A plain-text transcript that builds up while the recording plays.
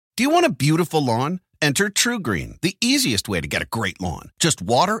Do you want a beautiful lawn? Enter TruGreen, the easiest way to get a great lawn. Just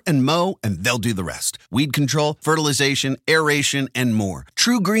water and mow, and they'll do the rest. Weed control, fertilization, aeration, and more.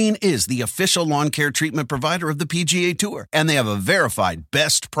 TruGreen is the official lawn care treatment provider of the PGA Tour, and they have a verified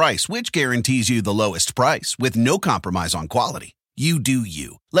best price, which guarantees you the lowest price with no compromise on quality. You do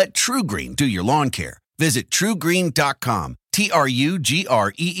you. Let TruGreen do your lawn care. Visit TruGreen.com,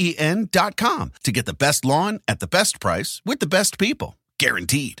 TruGreen.com, to get the best lawn at the best price with the best people.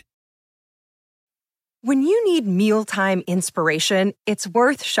 Guaranteed. When you need mealtime inspiration, it's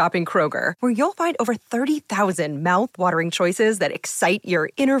worth shopping Kroger, where you'll find over 30,000 mouth-watering choices that excite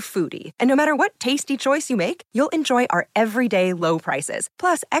your inner foodie. And no matter what tasty choice you make, you'll enjoy our everyday low prices,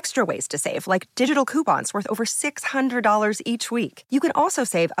 plus extra ways to save, like digital coupons worth over $600 each week. You can also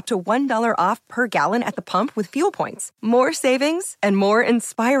save up to $1 off per gallon at the pump with fuel points. More savings and more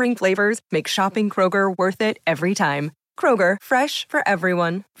inspiring flavors make shopping Kroger worth it every time. Kroger, fresh for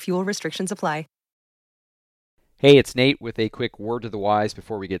everyone. Fuel restrictions apply. Hey, it's Nate with a quick word to the wise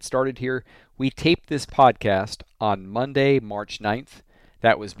before we get started here. We taped this podcast on Monday, March 9th.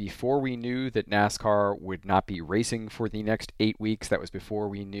 That was before we knew that NASCAR would not be racing for the next 8 weeks. That was before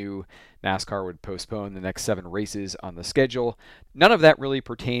we knew NASCAR would postpone the next 7 races on the schedule. None of that really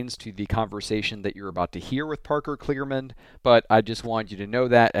pertains to the conversation that you're about to hear with Parker Kligerman, but I just want you to know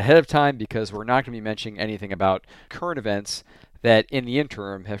that ahead of time because we're not going to be mentioning anything about current events that in the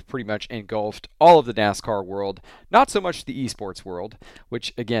interim have pretty much engulfed all of the NASCAR world, not so much the esports world,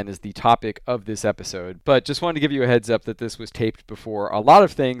 which again is the topic of this episode, but just wanted to give you a heads up that this was taped before a lot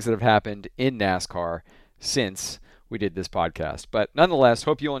of things that have happened in NASCAR since we did this podcast. But nonetheless,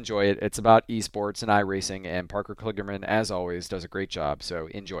 hope you'll enjoy it. It's about esports and iRacing, and Parker Kligerman, as always, does a great job, so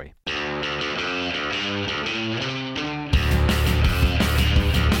enjoy.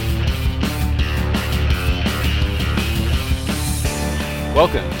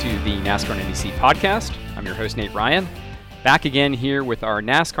 Welcome to the NASCAR and NBC podcast. I'm your host, Nate Ryan. Back again here with our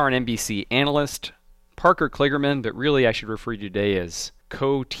NASCAR and NBC analyst, Parker Kligerman, but really I should refer to you today as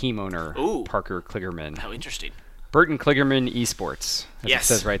co-team owner Parker Kligerman. How interesting. Burton Kligerman Esports, as it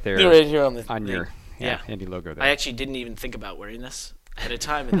says right there right here on your handy logo there. I actually didn't even think about wearing this ahead of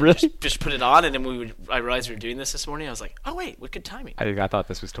time, and then just put it on, and then I realized we were doing this morning. I was like, oh wait, what good timing. I thought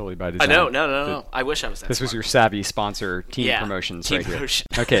this was totally by design. I know, no. I wish I was that This smart. was your savvy sponsor team promotions team right promotion.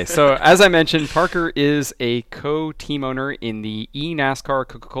 here. Okay, so as I mentioned, Parker is a co-team owner in the eNASCAR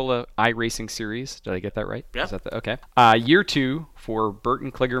Coca-Cola iRacing Series. Did I get that right? Yeah. Is that okay. Year 2 for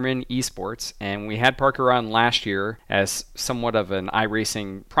Burton Kligerman Esports, and we had Parker on last year as somewhat of an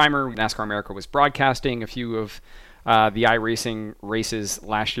iRacing primer. NASCAR America was broadcasting a few of the iRacing races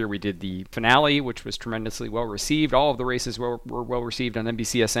last year. We did the finale, which was tremendously well received. All of the races were well received on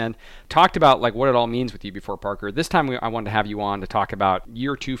NBCSN. Talked about like what it all means with you before, Parker. This time I wanted to have you on to talk about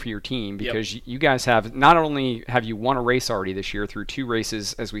year 2 for your team, because you guys have not only have you won a race already this year through 2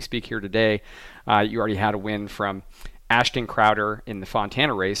 races as we speak here today. You already had a win from Ashton Crowder in the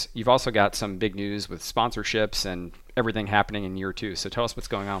Fontana race. You've also got some big news with sponsorships and everything happening in year 2. So tell us what's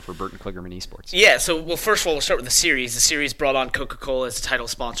going on for Burton Kligerman Esports. Yeah, so first of all, we'll start with the series. The series brought on Coca-Cola as a title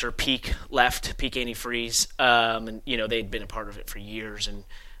sponsor. Peak antifreeze, and they'd been a part of it for years. And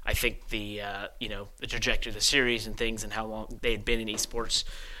I think the trajectory of the series and things and how long they had been in esports,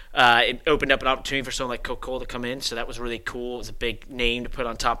 it opened up an opportunity for someone like Coca-Cola to come in. So that was really cool. It was a big name to put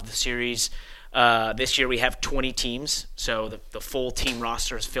on top of the series. This year we have 20 teams, so the full team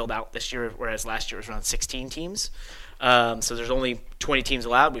roster is filled out this year, whereas last year it was around 16 teams. So there's only 20 teams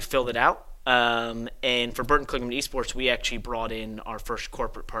allowed. We filled it out. And for Burton Kligerman Esports, we actually brought in our first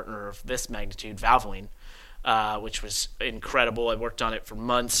corporate partner of this magnitude, Valvoline, which was incredible. I worked on it for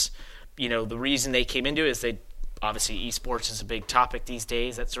months. The reason they came into it is obviously esports is a big topic these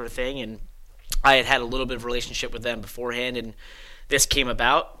days, that sort of thing. And I had a little bit of a relationship with them beforehand, and this came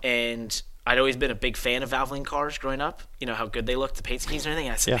about, and I'd always been a big fan of Valvoline cars growing up. You know how good they look, the paint schemes and everything.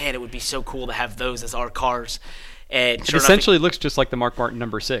 And I said, man, it would be so cool to have those as our cars. And it essentially looks just like the Mark Martin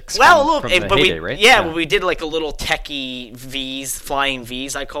number 6. Well, a little, from the heyday, right? Yeah, well, we did like a little techie V's, flying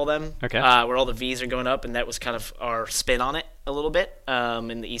V's, I call them. Okay. Where all the V's are going up, and that was kind of our spin on it a little bit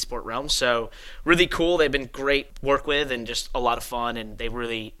in the esport realm. So really cool. They've been great work with and just a lot of fun, and they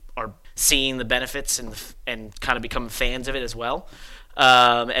really are seeing the benefits and kind of becoming fans of it as well.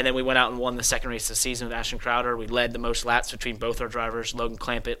 And then we went out and won the second race of the season with Ashton Crowder. We led the most laps between both our drivers. Logan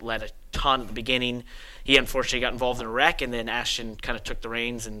Clampett led a ton at the beginning. He unfortunately got involved in a wreck, and then Ashton kind of took the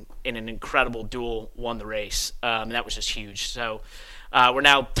reins and in an incredible duel won the race. And that was just huge. So we're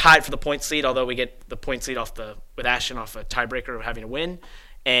now tied for the points lead, although we get the points lead with Ashton off a tiebreaker of having a win.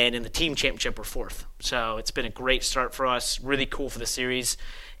 and in the team championship we're 4th. So it's been a great start for us, really cool for the series,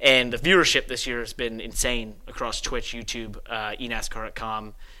 and the viewership this year has been insane across Twitch, YouTube,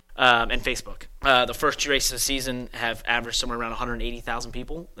 eNASCAR.com, and Facebook. The first 2 races of the season have averaged somewhere around 180,000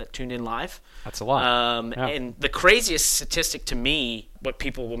 people that tuned in live. That's a lot. And the craziest statistic to me, what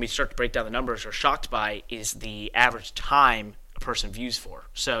people, when we start to break down the numbers, are shocked by is the average time a person views for.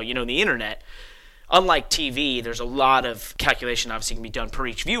 So, in the internet, unlike TV, there's a lot of calculation obviously can be done per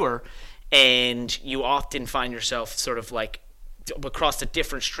each viewer, and you often find yourself sort of like across the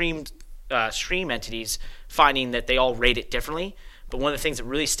different stream entities finding that they all rate it differently. But one of the things that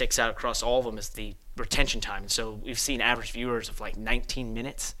really sticks out across all of them is the retention time. And so we've seen average viewers of like 19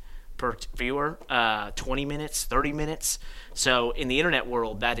 minutes per viewer, 20 minutes, 30 minutes. So in the internet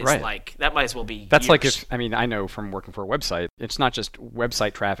world, that is like, that might as well be That's years. like if, I know from working for a website, it's not just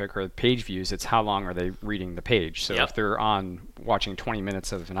website traffic or page views, it's how long are they reading the page. So if they're on watching 20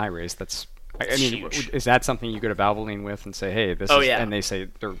 minutes of an iRace, that's, huge. Is that something you go to Valvoline with and say, hey, this is, and they say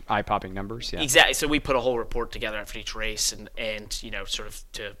they're eye-popping numbers? Yeah. Exactly. So we put a whole report together after each race and sort of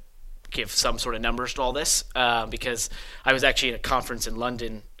to give some sort of numbers to all this because I was actually at a conference in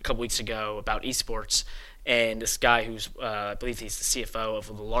London a couple weeks ago about esports, and this guy who's, I believe he's the CFO of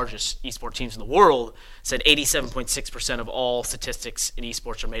one of the largest esports teams in the world, said 87.6% of all statistics in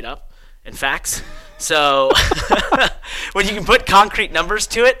esports are made up and facts. So when you can put concrete numbers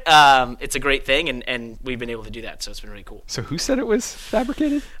to it, it's a great thing, and we've been able to do that, so it's been really cool. So who said it was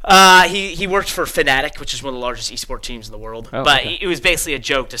fabricated? He worked for Fnatic, which is one of the largest esports teams in the world. It was basically a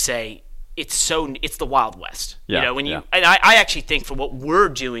joke to say it's the Wild West. And I actually think for what we're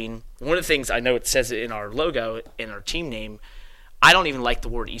doing, one of the things I know it says it in our logo, in our team name, I don't even like the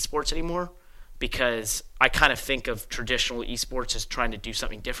word esports anymore, because I kind of think of traditional esports as trying to do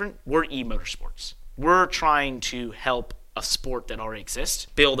something different. We're e-motorsports. We're trying to help a sport that already exists,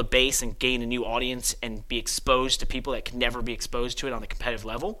 build a base and gain a new audience and be exposed to people that can never be exposed to it on the competitive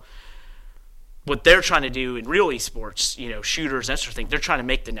level. What they're trying to do in real esports, shooters, that sort of thing, they're trying to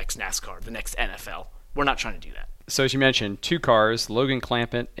make the next NASCAR, the next NFL. We're not trying to do that. So as you mentioned, 2 cars, Logan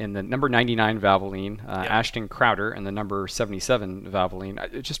Clampett in the number 99 Valvoline, Ashton Crowder in the number 77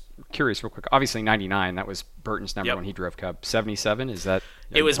 Valvoline. Just curious real quick, obviously 99, that was Burton's number when he drove Cup. 77, is that?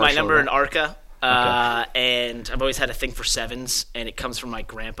 It was my number in ARCA, and I've always had a thing for 7s, and it comes from my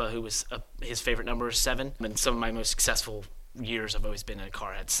grandpa, who was his favorite number is 7. And some of my most successful years I've always been in a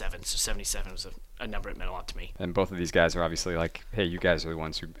car that had 7, so 77 was a number that meant a lot to me. And both of these guys are obviously like, hey, you guys are the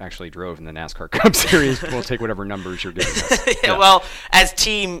ones who actually drove in the NASCAR Cup Series. We'll take whatever numbers you're giving us. Well, as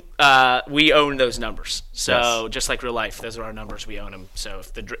team, we own those numbers. So just like real life, those are our numbers. We own them. So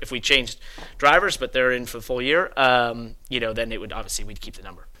if we changed drivers, but they're in for the full year, then it would obviously we'd keep the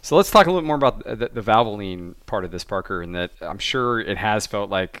number. So let's talk a little more about the Valvoline part of this, Parker, and that I'm sure it has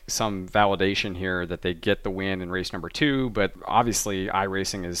felt like some validation here that they get the win in race number 2, but obviously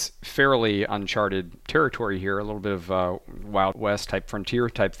iRacing is fairly uncharted territory here, a little bit of Wild West type,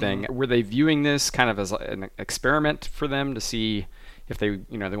 frontier type thing. Were they viewing this kind of as an experiment for them to see if they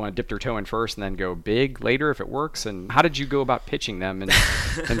want to dip their toe in first and then go big later if it works? And how did you go about pitching them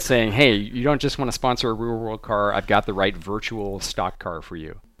and saying, hey, you don't just want to sponsor a real world car, I've got the right virtual stock car for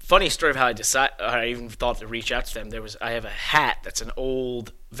you? Funny story of how I even thought to reach out to them. I have a hat that's an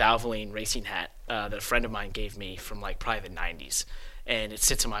old Valvoline racing hat that a friend of mine gave me from like probably the 90s, and it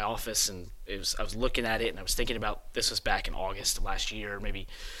sits in my office. And I was looking at it, and I was thinking about, this was back in August of last year, maybe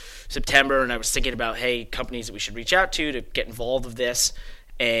September, and I was thinking about, hey, companies that we should reach out to get involved with this,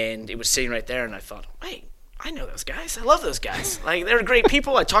 and it was sitting right there, and I thought, hey, I know those guys. I love those guys. Like, they're great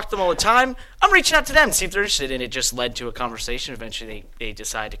people. I talk to them all the time. I'm reaching out to them to see if they're interested. And it just led to a conversation. Eventually, they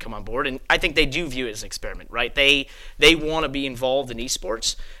decide to come on board. And I think they do view it as an experiment, right? They want to be involved in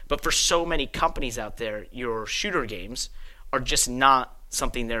esports. But for so many companies out there, your shooter games are just not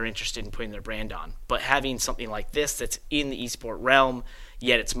something they're interested in putting their brand on. But having something like this that's in the esport realm,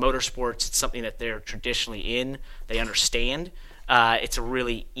 yet it's motorsports, it's something that they're traditionally in, they understand. It's a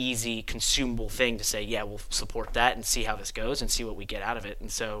really easy, consumable thing to say, yeah, we'll support that and see how this goes and see what we get out of it. And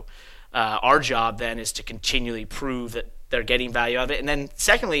so our job then is to continually prove that they're getting value out of it. And then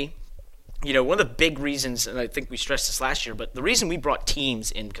secondly, one of the big reasons, and I think we stressed this last year, but the reason we brought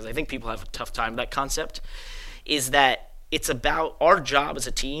teams in, because I think people have a tough time with that concept, is that it's about our job as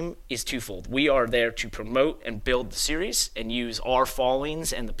a team is twofold. We are there to promote and build the series and use our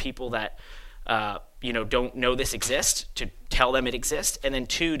followings and the people that don't know this exists, to tell them it exists, and then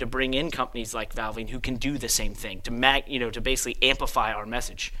 2, to bring in companies like Valvoline who can do the same thing, to basically amplify our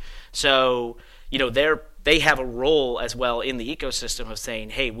message. So, they have a role as well in the ecosystem of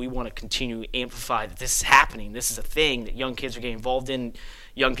saying, hey, we want to continue to amplify that this is happening. This is a thing that young kids are getting involved in.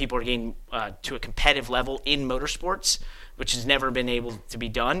 Young people are getting to a competitive level in motorsports, which has never been able to be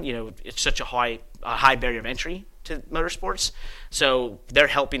done. It's such a high barrier of entry to motorsports. So they're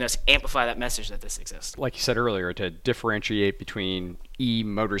helping us amplify that message that this exists. Like you said earlier, to differentiate between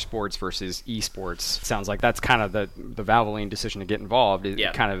e-motorsports versus esports, sounds like that's kind of the Valvoline decision to get involved.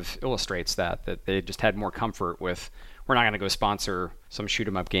 It kind of illustrates that they just had more comfort with, we're not going to go sponsor some shoot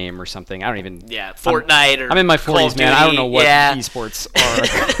 'em up game or something. I don't even. Yeah, Fortnite I'm in my 40s, man. I don't know what esports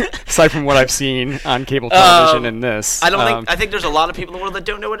are, aside from what I've seen on cable television and this. I think there's a lot of people in the world that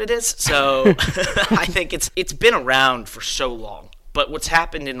don't know what it is. So I think it's been around for so long. But what's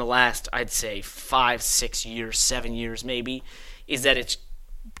happened in the last, I'd say, 5, 6 years, 7 years maybe, is that it's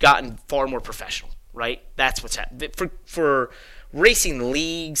gotten far more professional, right? That's what's happened. For racing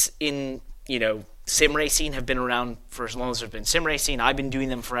leagues in, sim racing have been around for as long as there's been sim racing. I've been doing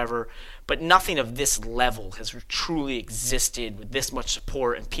them forever, but nothing of this level has truly existed with this much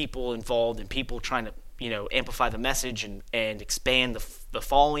support and people involved and people trying to, amplify the message and expand the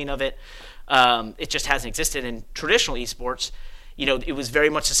following of it. It just hasn't existed in traditional esports. It was very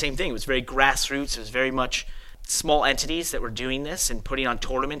much the same thing. It was very grassroots. It was very much small entities that were doing this and putting on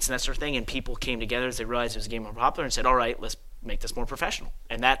tournaments and that sort of thing, and people came together as they realized it was getting more popular and said, all right, let's make this more professional.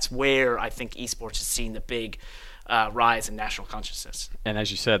 And that's where I think esports has seen the big rise in national consciousness. And as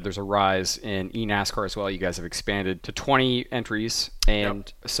you said, there's a rise in eNASCAR as well. You guys have expanded to 20 entries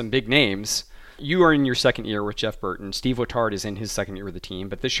and some big names. You are in your second year with Jeff Burton. Steve Letarte is in his second year with the team.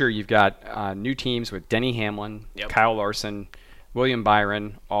 But this year you've got new teams with Denny Hamlin, Kyle Larson, William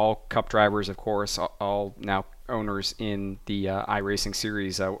Byron, all Cup drivers, of course, all now owners in the iRacing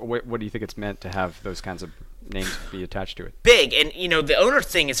series. What do you think it's meant to have those kinds of names be attached to it? Big. And, the owner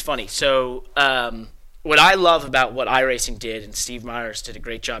thing is funny. So what I love about what iRacing did, and Steve Myers did a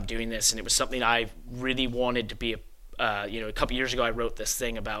great job doing this, and it was something I really wanted to be a couple years ago I wrote this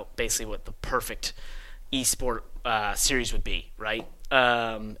thing about basically what the perfect esport series would be, right?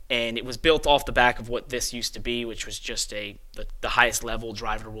 And it was built off the back of what this used to be, which was just the highest level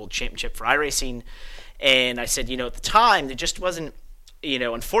driver world championship for iRacing. And I said, at the time, there just wasn't,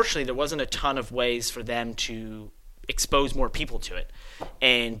 unfortunately, there wasn't a ton of ways for them to expose more people to it.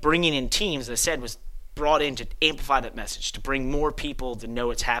 And bringing in teams, as I said, was brought in to amplify that message, to bring more people to know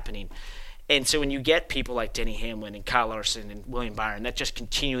what's happening. And so when you get people like Denny Hamlin and Kyle Larson and William Byron, that just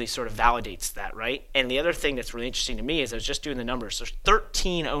continually sort of validates that, right? And the other thing that's really interesting to me is I was just doing the numbers. There's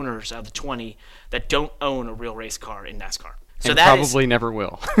 13 owners out of the 20 that don't own a real race car in NASCAR. So and that probably never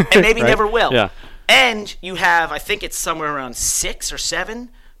will. And maybe right? never will. Yeah. And you have, I think it's somewhere around 6 or 7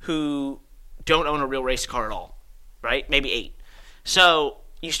 who don't own a real race car at all, right? Maybe 8. So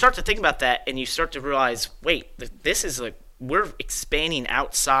you start to think about that and you start to realize, wait, this is like, we're expanding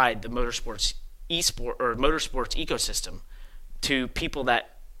outside the motorsports ecosystem to people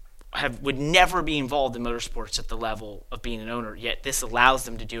that would never be involved in motorsports at the level of being an owner, yet this allows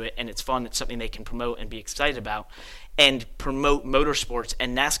them to do it, and it's fun. It's something they can promote and be excited about, and promote motorsports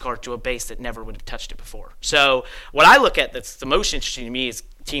and NASCAR to a base that never would have touched it before. So what I look at that's the most interesting to me is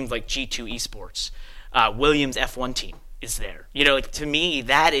teams like G2 Esports, Williams F1 team is there. To me,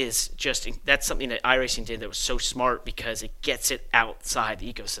 that's something that iRacing did that was so smart because it gets it outside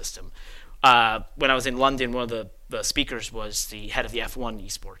the ecosystem. When I was in London, one of the speakers was the head of the F1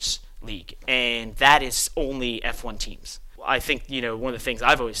 Esports League, and that is only F1 teams. I think, one of the things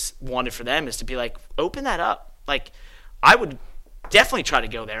I've always wanted for them is to be like, open that up. Like, I would definitely try to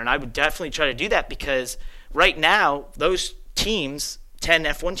go there, and I would definitely try to do that because right now, those teams, 10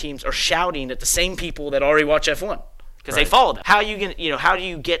 F1 teams, are shouting at the same people that already watch F1 because they follow them. How do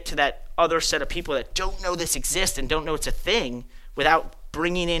you get to that other set of people that don't know this exists and don't know it's a thing without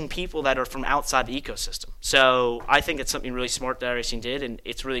bringing in people that are from outside the ecosystem? So I think it's something really smart that iRacing did, and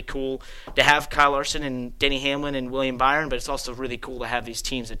it's really cool to have Kyle Larson and Denny Hamlin and William Byron, but it's also really cool to have these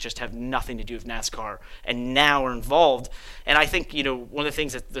teams that just have nothing to do with NASCAR and now are involved. And I think, one of the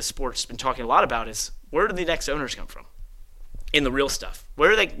things that the sport's been talking a lot about is where do the next owners come from in the real stuff?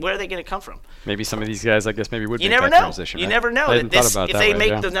 Where are they going to come from? Maybe some of these guys, I guess, maybe would make that transition. You right? never know. I hadn't thought about if that they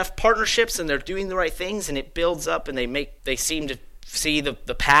way, make enough partnerships and they're doing the right things and it builds up and they seem to see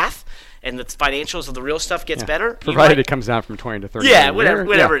the path and the financials of the real stuff gets better. Provided it comes down from 20 to 30.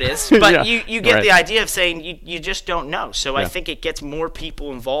 Whatever it is. But you get right. the idea of saying you just don't know. So I think it gets more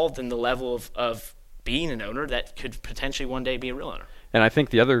people involved in the level of being an owner that could potentially one day be a real owner. And I think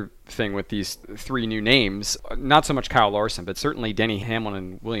the other thing with these three new names, not so much Kyle Larson, but certainly Denny Hamlin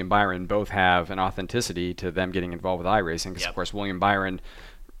and William Byron both have an authenticity to them getting involved with iRacing. Because, of course, William Byron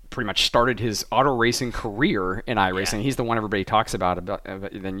pretty much started his auto racing career in iRacing. Yeah. He's the one everybody talks about.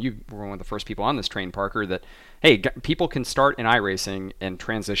 Then you were one of the first people on this train, Parker, that, hey, people can start in iRacing and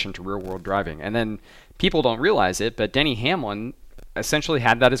transition to real-world driving. And then people don't realize it, but Denny Hamlin essentially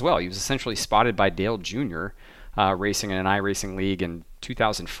had that as well. He was essentially spotted by Dale Jr., racing in an iRacing league in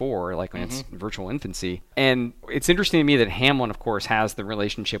 2004, like in its virtual infancy. And it's interesting to me that Hamlin, of course, has the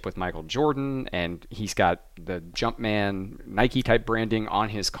relationship with Michael Jordan, and he's got the Jumpman Nike-type branding on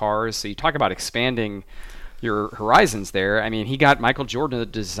his cars. So you talk about expanding your horizons there. I mean, he got Michael Jordan to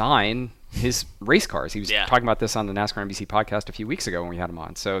design his race cars. He was talking about this on the NASCAR NBC podcast a few weeks ago when we had him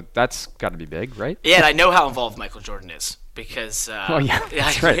on. So that's got to be big, right? Yeah, and I know how involved Michael Jordan is. Because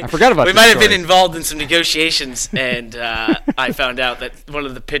that's right. I forgot about. We might have been involved in some negotiations, and I found out that one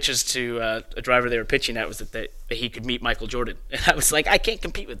of the pitches to a driver they were pitching at was that he could meet Michael Jordan, and I was like, I can't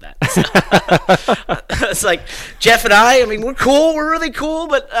compete with that. So, it's like Jeff and I mean, we're cool, we're really cool,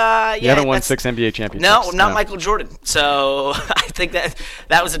 but you haven't won 6 NBA championships. No, not Michael Jordan. So I think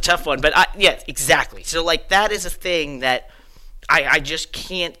that was a tough one, but exactly. So like that is a thing that I just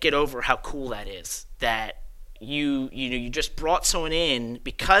can't get over how cool that is. That. You just brought someone in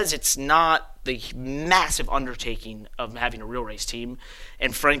because it's not the massive undertaking of having a real race team,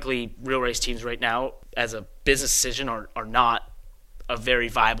 and frankly, real race teams right now, as a business decision, are not a very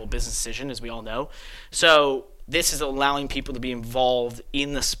viable business decision, as we all know. So this is allowing people to be involved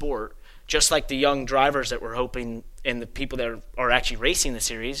in the sport, just like the young drivers that we're hoping, and the people that are actually racing the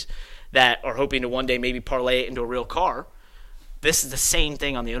series, that are hoping to one day maybe parlay it into a real car. This is the same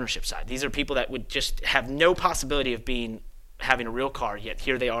thing on the ownership side. These are people that would just have no possibility of having a real car, yet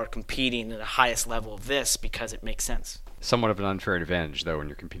here they are competing at the highest level of this because it makes sense. Somewhat of an unfair advantage, though, when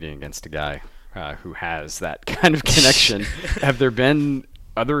you're competing against a guy who has that kind of connection. Have there been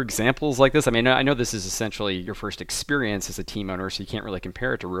other examples like this? I mean, I know this is essentially your first experience as a team owner, so you can't really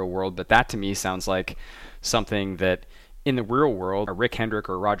compare it to real world, but that to me sounds like something that in the real world, a Rick Hendrick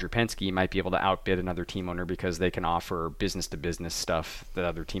or Roger Penske might be able to outbid another team owner because they can offer business-to-business stuff that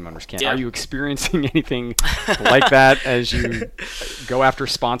other team owners can't. Yeah. Are you experiencing anything like that as you go after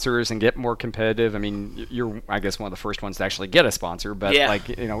sponsors and get more competitive? I mean, you're, I guess, one of the first ones to actually get a sponsor, but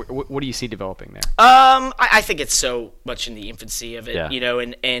what do you see developing there? I think it's so much in the infancy of it,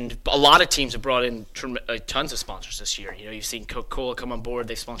 and a lot of teams have brought in tons of sponsors this year. You've seen Coca-Cola come on board;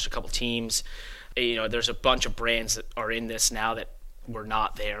 they sponsored a couple teams. There's a bunch of brands that are in this now that were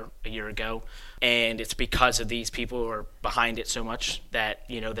not there a year ago, and it's because of these people who are behind it so much that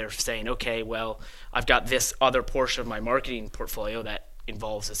they're saying, okay, well, I've got this other portion of my marketing portfolio that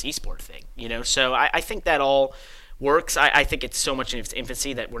involves this esport thing. So I think that all works. I think it's so much in its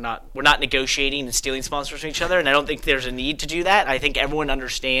infancy that we're not negotiating and stealing sponsors from each other, and I don't think there's a need to do that. I think everyone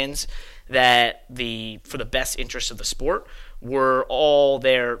understands that for the best interest of the sport, we're all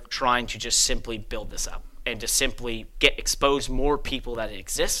there trying to just simply build this up and to simply expose more people that it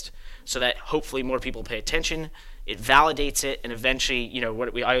exists, so that hopefully more people pay attention. It validates it, and eventually,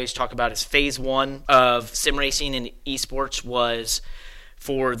 what I always talk about is phase one of sim racing and esports was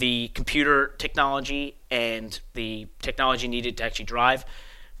for the computer technology and the technology needed to actually drive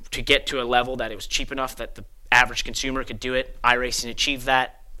to get to a level that it was cheap enough that the average consumer could do it. iRacing achieved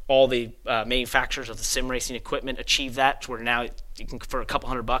that. All the manufacturers of the sim racing equipment achieve that, to where now for a couple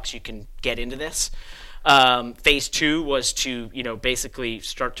 $100 you can get into this. Phase two was to basically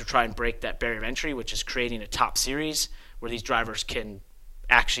start to try and break that barrier of entry, which is creating a top series where these drivers can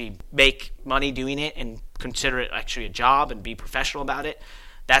actually make money doing it and consider it actually a job and be professional about it.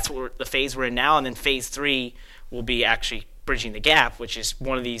 That's what the phase we're in now. And then phase three will be actually bridging the gap, which is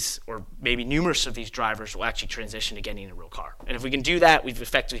one of these, or maybe numerous of these drivers will actually transition to getting a real car. And if we can do that, we've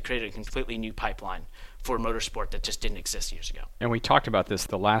effectively created a completely new pipeline for motorsport that just didn't exist years ago. And we talked about this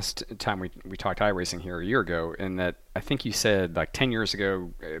the last time we talked iRacing here a year ago, in that I think you said like 10 years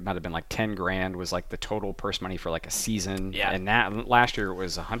ago, it might have been like 10 grand was like the total purse money for like a season. Yeah. And last year it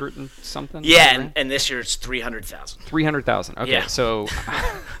was 100 and something? Yeah, and this year it's 300,000. 300,000. Okay. Yeah. So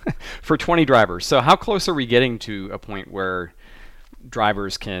for 20 drivers. So how close are we getting to a point where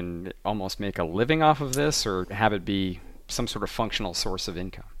drivers can almost make a living off of this, or have it be some sort of functional source of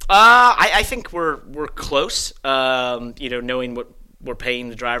income? I think we're close, knowing what we're paying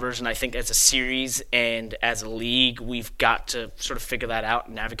the drivers, and I think as a series and as a league, we've got to sort of figure that out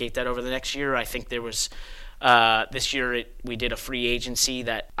and navigate that over the next year. I think there was This year we did a free agency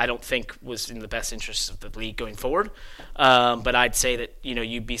that I don't think was in the best interest of the league going forward. But I'd say that,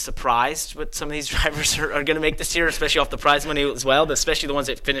 you'd be surprised what some of these drivers are going to make this year, especially off the prize money as well, especially the ones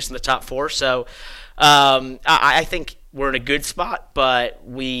that finished in the top 4. So I think we're in a good spot, but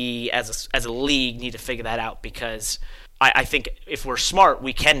we as a league need to figure that out, because I think if we're smart,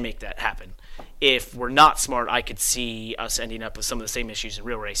 we can make that happen. If we're not smart, I could see us ending up with some of the same issues in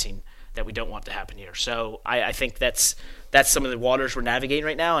real racing that we don't want to happen here. So I think that's some of the waters we're navigating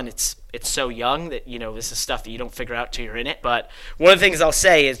right now, and it's so young that, this is stuff that you don't figure out till you're in it. But one of the things I'll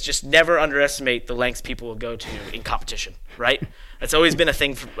say is just never underestimate the lengths people will go to in competition, right? That's always been a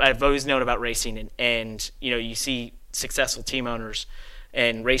thing I've always known about racing, and you see successful team owners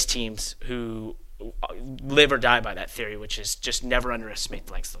and race teams who live or die by that theory, which is just never underestimate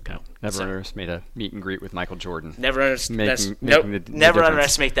the lengths they'll go. Never underestimate a meet and greet with Michael Jordan. Never underestimate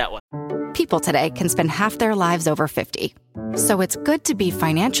that one. People today can spend half their lives over 50. So it's good to be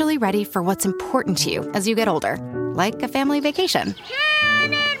financially ready for what's important to you as you get older, like a family vacation.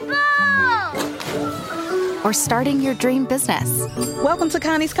 Or starting your dream business. Welcome to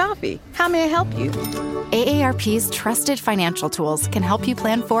Connie's Coffee. How may I help you? AARP's trusted financial tools can help you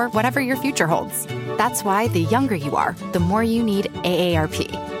plan for whatever your future holds. That's why the younger you are, the more you need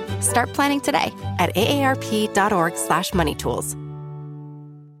AARP. Start planning today at aarp.org/moneytools.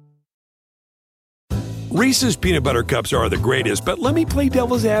 Reese's peanut butter cups are the greatest, but let me play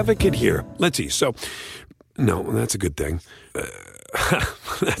devil's advocate here. Let's see. So, no, that's a good thing.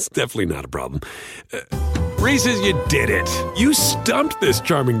 That's definitely not a problem. Reese's, you did it. You stumped this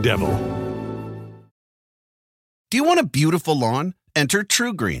charming devil. Do you want a beautiful lawn? Enter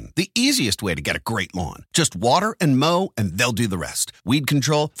TruGreen, the easiest way to get a great lawn. Just water and mow, and they'll do the rest. Weed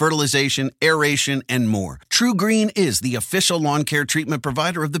control, fertilization, aeration, and more. TruGreen is the official lawn care treatment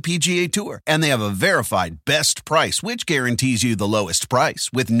provider of the PGA Tour, and they have a verified best price, which guarantees you the lowest price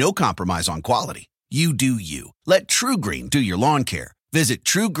with no compromise on quality. You do you. Let TruGreen do your lawn care. Visit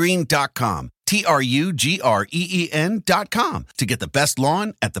TruGreen.com, TruGreen.com, to get the best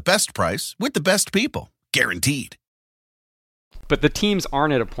lawn at the best price with the best people. Guaranteed. But the teams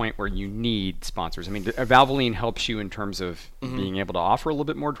aren't at a point where you need sponsors. I mean, Valvoline helps you in terms of being able to offer a little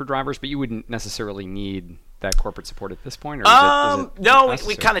bit more for drivers, but you wouldn't necessarily need that corporate support at this point? Or is it no,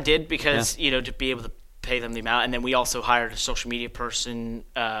 we kind of did because, to be able to pay them the amount. And then we also hired a social media person.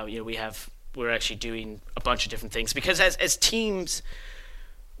 We're actually doing a bunch of different things because as teams,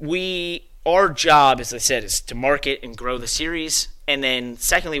 our job, as I said, is to market and grow the series. And then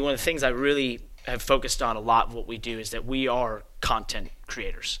secondly, one of the things I really have focused on a lot of what we do is that we are content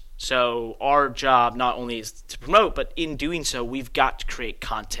creators. So our job not only is to promote, but in doing so, we've got to create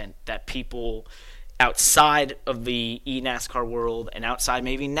content that people outside of the eNASCAR world and outside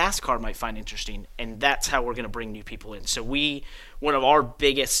maybe NASCAR might find interesting. And that's how we're going to bring new people in. So one of our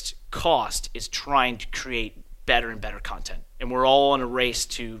biggest cost is trying to create better and better content. And we're all in a race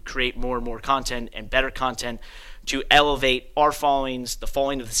to create more and more content and better content to elevate our followings, the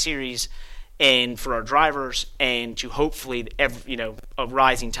following of the series, and for our drivers, and to hopefully, a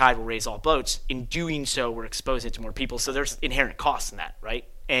rising tide will raise all boats. In doing so, we're exposing it to more people. So there's inherent costs in that, right?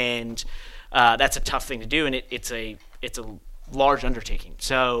 And that's a tough thing to do, and it's a large undertaking.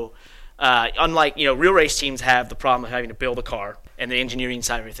 So unlike real race teams have the problem of having to build a car and the engineering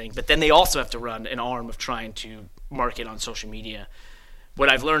side of everything, but then they also have to run an arm of trying to market on social media. What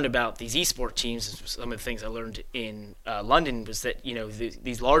I've learned about these esports teams, some of the things I learned in London, was that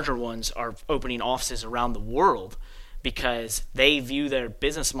these larger ones are opening offices around the world because they view their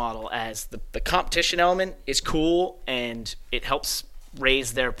business model as the competition element is cool and it helps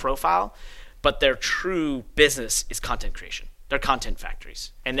raise their profile, but their true business is content creation. They're content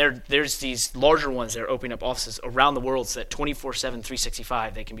factories. And there's these larger ones that are opening up offices around the world so that 24/7,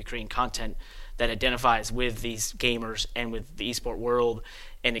 365, they can be creating content that identifies with these gamers and with the esport world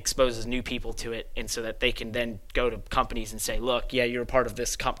and exposes new people to it, and so that they can then go to companies and say, look, yeah, you're a part of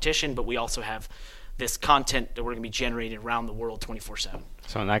this competition, but we also have this content that we're going to be generating around the world 24/7.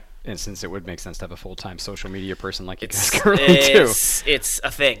 So in that instance, it would make sense to have a full-time social media person like you guys currently do. It's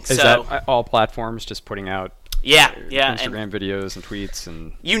a thing. Is that all platforms just putting out Instagram videos and tweets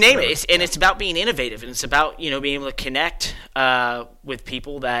and you name it? It's about being innovative, and it's about being able to connect with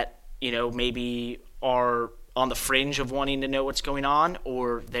people that maybe are on the fringe of wanting to know what's going on,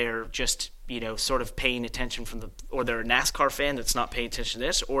 or they're just sort of paying attention or they're a NASCAR fan that's not paying attention to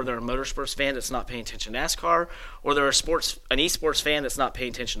this, or they're a motorsports fan that's not paying attention to NASCAR, or they're an esports fan that's not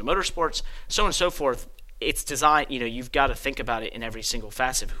paying attention to motorsports, so on and so forth. it's designed, you've got to think about it in every single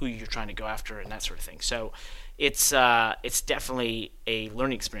facet of who you're trying to go after and that sort of thing. So it's definitely a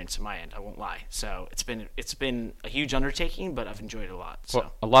learning experience on my end, I won't lie. So it's been a huge undertaking, but I've enjoyed it a lot. So.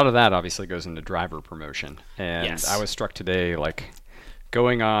 Well, a lot of that obviously goes into driver promotion. And yes. I was struck today,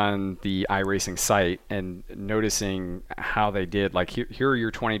 going on the iRacing site and noticing how they did, here are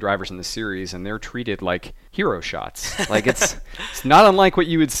your 20 drivers in the series, and they're treated like hero shots. It's not unlike what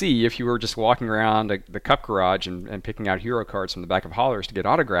you would see if you were just walking around the Cup garage and picking out hero cards from the back of haulers to get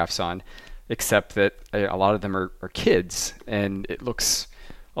autographs on, except that a lot of them are kids, and it looks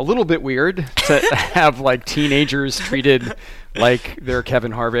a little bit weird to have teenagers treated like they're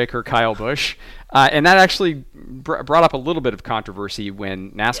Kevin Harvick or Kyle Busch. And that actually brought up a little bit of controversy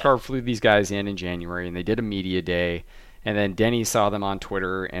when NASCAR flew these guys in January, and they did a media day, and then Denny saw them on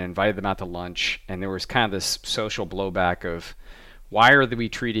Twitter and invited them out to lunch, and there was kind of this social blowback of why is the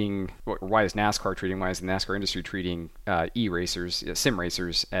NASCAR industry treating e-racers, sim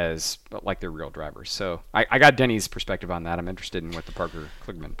racers, as like they're real drivers? So I got Denny's perspective on that. I'm interested in what the Parker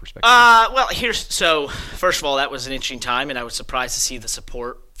Kligerman perspective is. So first of all, that was an interesting time, and I was surprised to see the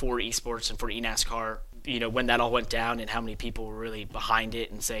support for esports and for eNASCAR, when that all went down and how many people were really behind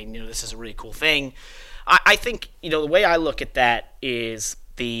it and saying, this is a really cool thing. I think, the way I look at that is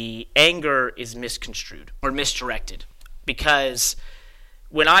the anger is misconstrued or misdirected. Because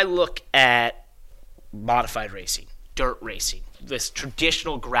when I look at modified racing, dirt racing, this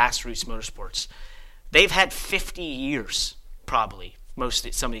traditional grassroots motorsports, they've had 50 years, probably,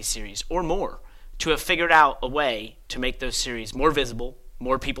 some of these series, or more, to have figured out a way to make those series more visible,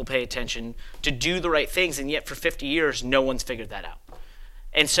 more people pay attention, to do the right things, and yet for 50 years, no one's figured that out.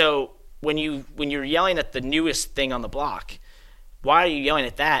 And so when you're yelling at the newest thing on the block, why are you yelling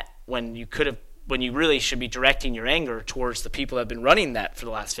at that when you really should be directing your anger towards the people that have been running that for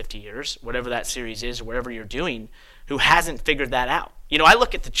the last 50 years, whatever that series is or whatever you're doing, who hasn't figured that out? I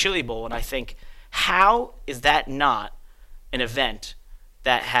look at the Chili Bowl and I think, how is that not an event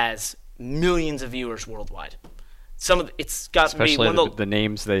that has millions of viewers worldwide? It's got especially to be one of the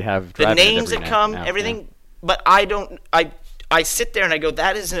names they have. The names that come, now, everything. Yeah. But I sit there and I go,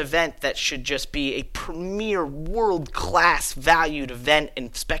 that is an event that should just be a premier, world-class valued event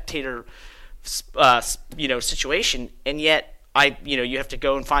and spectator situation, and yet you have to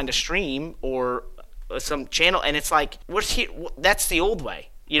go and find a stream or some channel, and it's like, that's the old way.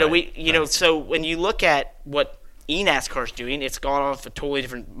 So when you look at what eNASCAR is doing, it's gone off a totally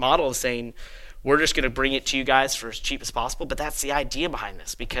different model of saying, we're just going to bring it to you guys for as cheap as possible. But that's the idea behind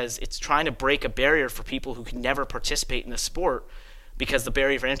this, because it's trying to break a barrier for people who can never participate in the sport because the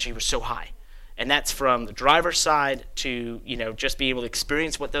barrier for entry was so high. And that's from the driver's side to, just be able to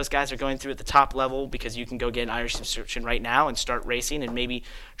experience what those guys are going through at the top level, because you can go get an Irish subscription right now and start racing and maybe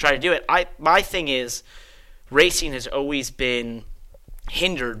try to do it. My thing is, racing has always been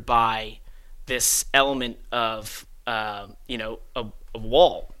hindered by this element of, a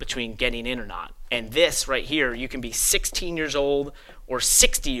wall between getting in or not. And this right here, you can be 16 years old or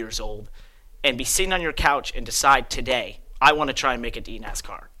 60 years old and be sitting on your couch and decide today, I want to try and make it to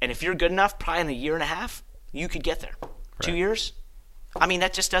eNASCAR. And if you're good enough, probably in a year and a half, you could get there. Right. 2 years?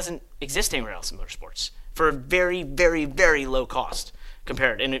 That just doesn't exist anywhere else in motorsports for a very, very, very low cost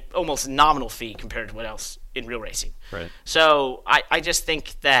compared, and an almost nominal fee compared to what else in real racing. Right. So I just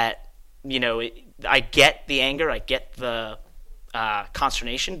think that, I get the anger, I get the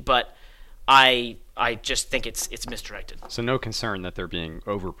consternation, but I just think it's misdirected. So no concern that they're being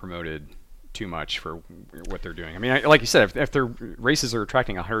over-promoted too much for what they're doing. Like you said, if their races are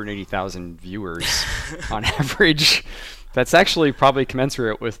attracting 180,000 viewers on average, that's actually probably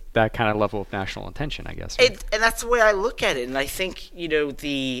commensurate with that kind of level of national attention, I guess. Right? And that's the way I look at it. And I think,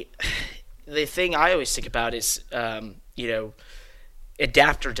 the thing I always think about is,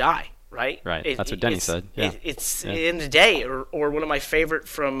 adapt or die. Right. That's what Denny said. Yeah. It's at the end of the day, or one of my favorite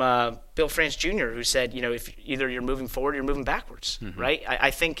from Bill France Jr., who said, if either you're moving forward or you're moving backwards. Mm-hmm. Right.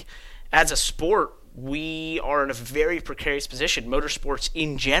 I think as a sport, we are in a very precarious position. Motorsports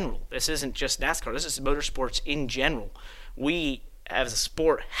in general. This isn't just NASCAR. This is motorsports in general. We, as a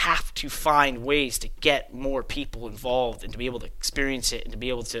sport, have to find ways to get more people involved and to be able to experience it and to be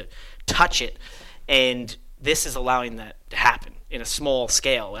able to touch it. And this is allowing that to happen in a small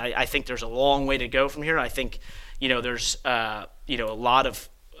scale. I think there's a long way to go from here. I think, there's, a lot of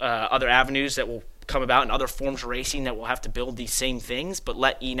other avenues that will come about and other forms of racing that will have to build these same things, but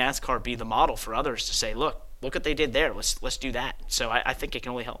let eNASCAR be the model for others to say, look, look what they did there. Let's do that. So I think it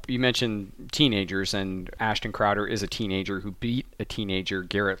can only help. You mentioned teenagers, and Ashton Crowder is a teenager who beat a teenager,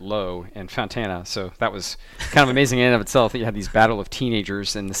 Garrett Lowe, and Fontana. So that was kind of amazing in and of itself that you had these battle of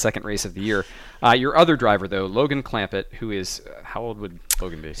teenagers in the second race of the year. Your other driver, though, Logan Clampett, who is, how old would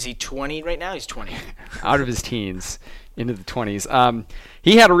Logan be? Is he 20 right now? He's 20. Out of his teens into the 20s.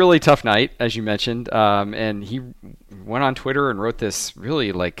 He had a really tough night, as you mentioned, and he went on Twitter and wrote this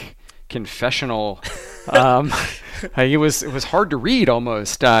really confessional. It was hard to read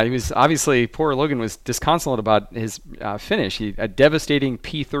almost. He was obviously, poor Logan was disconsolate about his finish. A devastating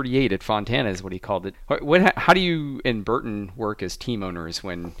P38 at Fontana is what he called it. How do you and Burton work as team owners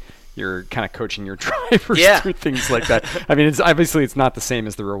when you're kind of coaching your drivers through things like that? I mean, it's not the same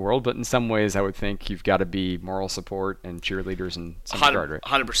as the real world, but in some ways I would think you've got to be moral support and cheerleaders in some regard, right?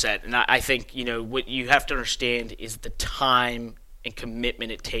 100%. And I think, what you have to understand is the time and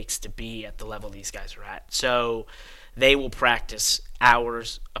commitment it takes to be at the level these guys are at. So they will practice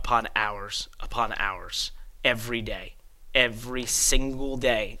hours upon hours upon hours every day, every single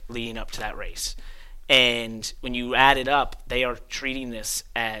day leading up to that race. And when you add it up, they are treating this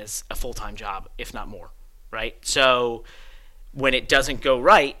as a full-time job, if not more, right? So when it doesn't go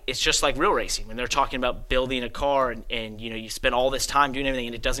right, it's just like real racing. When they're talking about building a car and you spend all this time doing everything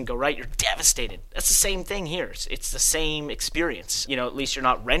and it doesn't go right, you're devastated. That's the same thing here. It's the same experience. At least you're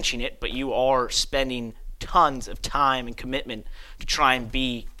not wrenching it, but you are spending tons of time and commitment to try and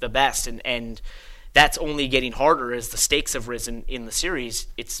be the best. And that's only getting harder as the stakes have risen in the series.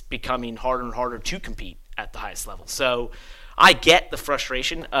 It's becoming harder and harder to compete at the highest level. So I get the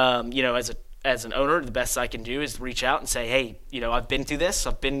frustration. As an owner, the best I can do is reach out and say, hey, I've been through this.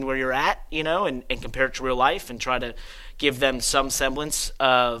 I've been where you're at, and compare it to real life and try to give them some semblance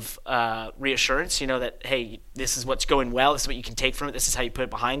of reassurance, that, hey, this is what's going well. This is what you can take from it. This is how you put it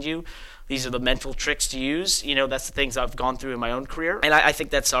behind you. These are the mental tricks to use. That's the things I've gone through in my own career. And I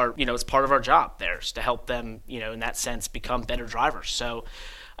think that's it's part of our job there is to help them, in that sense, become better drivers. So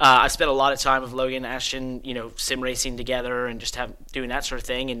I spent a lot of time with Logan, Ashton, sim racing together and just doing that sort of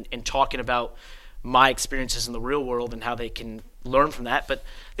thing and talking about my experiences in the real world and how they can learn from that. But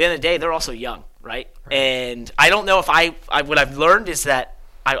at the end of the day, they're also young, right? And I don't know if what I've learned is that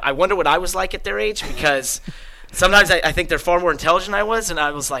I wonder what I was like at their age, because sometimes I think they're far more intelligent than I was, and I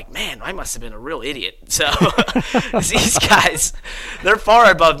was like, man, I must have been a real idiot. So these guys, they're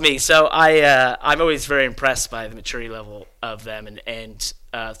far above me. So I'm always very impressed by the maturity level of them and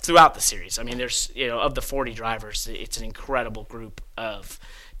throughout the series. I mean, there's, of the 40 drivers, it's an incredible group of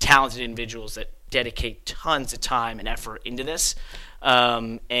talented individuals that dedicate tons of time and effort into this.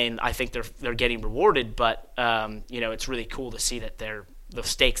 And I think they're getting rewarded, but it's really cool to see that the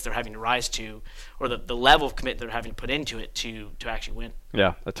stakes they're having to rise to, or the level of commitment they're having to put into it to actually win.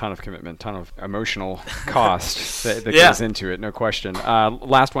 Yeah, a ton of commitment, ton of emotional cost that goes into it, no question.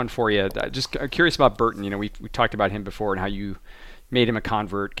 Last one for you. Just curious about Burton. We talked about him before and how you made him a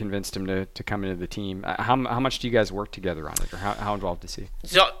convert, convinced him to come into the team. How much do you guys work together on it, or how involved is he?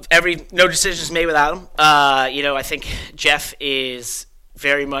 So no decision is made without him. I think Jeff is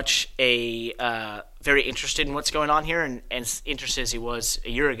very much very interested in what's going on here, and as interested as he was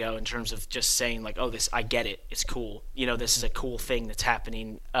a year ago in terms of just saying like, oh, this, I get it, it's cool. This is a cool thing that's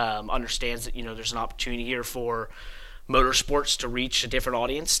happening. Understands that there's an opportunity here for motorsports to reach a different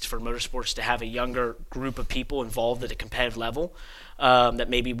audience, for motorsports to have a younger group of people involved at a competitive level that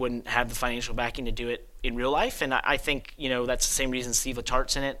maybe wouldn't have the financial backing to do it in real life. And I think, that's the same reason Steve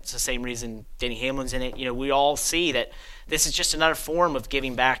Letart's in it. It's the same reason Denny Hamlin's in it. We all see that this is just another form of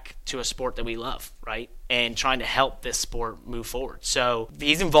giving back to a sport that we love, right? And trying to help this sport move forward. So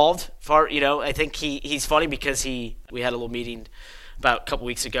he's involved. I think he's funny because we had a little meeting about a couple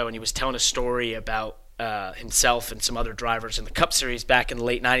weeks ago, and he was telling a story about himself and some other drivers in the Cup Series back in the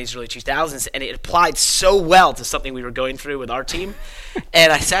late 90s, early 2000s, and it applied so well to something we were going through with our team.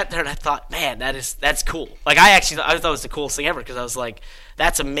 And I sat there and I thought, man, that's cool. Like I thought it was the coolest thing ever, because I was like,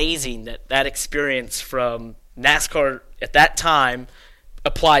 that's amazing that experience from NASCAR at that time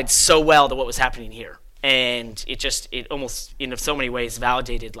applied so well to what was happening here. And it almost in so many ways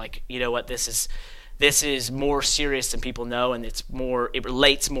validated, like, what, this is more serious than people know, and it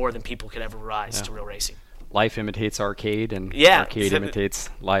relates more than people could ever rise to real racing. Life imitates arcade, and arcade imitates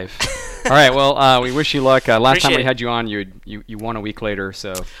life. All right, well, we wish you luck. Last time we had you on, you won a week later,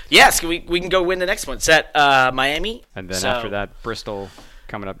 so yes, we can go win the next one. It's at Miami, and then after that, Bristol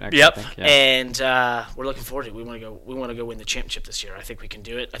coming up next. Yep, I think. And we're looking forward to it. We want to go win the championship this year. I think we can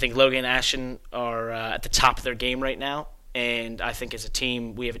do it. I think Logan and Ashton are at the top of their game right now, and I think as a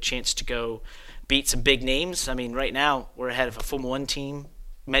team we have a chance to go beat some big names. I mean, right now we're ahead of a Formula One team,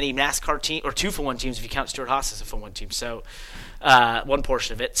 many NASCAR team or 2 F1 teams if you count Stewart Haas as a F1 team. So one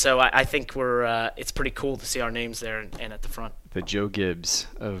portion of it. So I think it's pretty cool to see our names there and at the front. The Joe Gibbs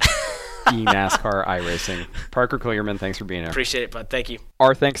of NASCAR iRacing. Parker Kligerman, thanks for being here. Appreciate it, bud. Thank you.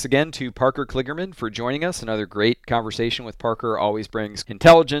 Our thanks again to Parker Kligerman for joining us. Another great conversation with Parker. Always brings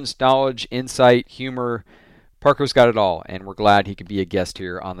intelligence, knowledge, insight, humor. Parker's got it all, and we're glad he could be a guest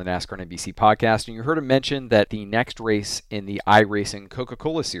here on the NASCAR and NBC podcast. And you heard him mention that the next race in the iRacing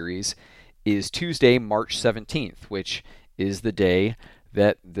Coca-Cola Series is Tuesday, March 17th, which is the day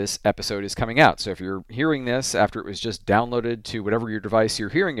that this episode is coming out. So if you're hearing this after it was just downloaded to whatever your device you're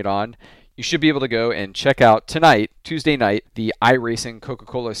hearing it on, you should be able to go and check out tonight, Tuesday night, the iRacing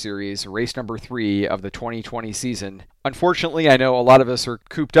Coca-Cola Series, race number 3 of the 2020 season. Unfortunately, I know a lot of us are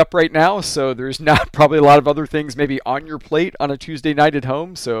cooped up right now, so there's not probably a lot of other things maybe on your plate on a Tuesday night at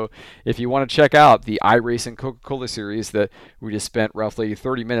home. So if you want to check out the iRacing Coca-Cola Series that we just spent roughly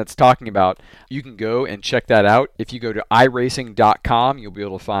 30 minutes talking about, you can go and check that out. If you go to iRacing.com, you'll be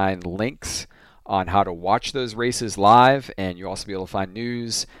able to find links on how to watch those races live, and you'll also be able to find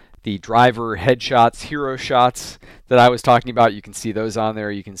news, the driver headshots, hero shots that I was talking about. You can see those on there.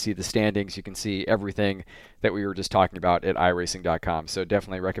 You can see the standings. You can see everything that we were just talking about at iRacing.com. So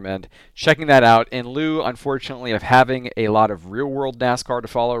definitely recommend checking that out. In lieu, unfortunately, of having a lot of real-world NASCAR to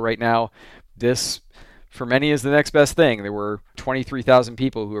follow right now, this, for many, is the next best thing. There were 23,000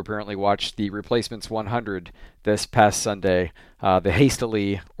 people who apparently watched the Replacements 100 this past Sunday, the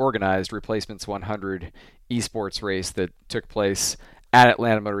hastily organized Replacements 100 esports race that took place at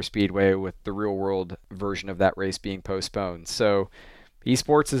Atlanta Motor Speedway, with the real-world version of that race being postponed. So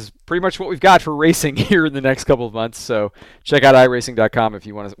esports is pretty much what we've got for racing here in the next couple of months. So check out iRacing.com if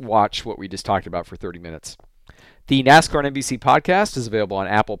you want to watch what we just talked about for 30 minutes. The NASCAR and NBC podcast is available on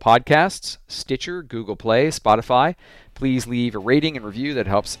Apple Podcasts, Stitcher, Google Play, Spotify. Please leave a rating and review that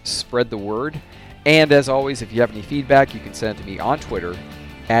helps spread the word. And as always, if you have any feedback, you can send it to me on Twitter.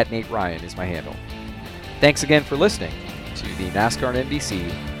 @NateRyan is my handle. Thanks again for listening to the NASCAR and NBC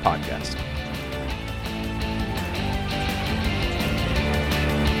podcast.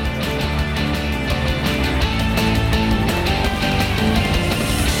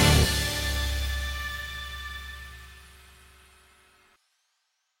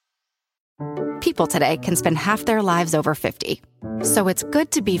 People today can spend half their lives over 50. So it's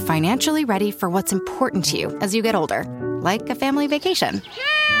good to be financially ready for what's important to you as you get older, like a family vacation.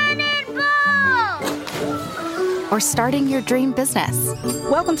 Or starting your dream business.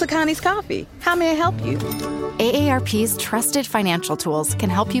 Welcome to Connie's Coffee. How may I help you? AARP's trusted financial tools can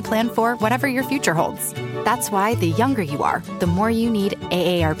help you plan for whatever your future holds. That's why the younger you are, the more you need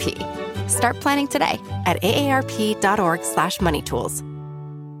AARP. Start planning today at aarp.org/moneytools.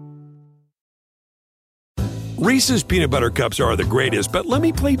 Reese's peanut butter cups are the greatest, but let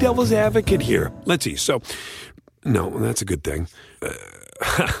me play devil's advocate here. Let's see. So, no, that's a good thing.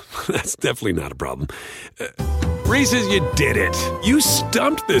 That's definitely not a problem. Reese's, you did it. You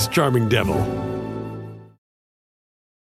stumped this charming devil.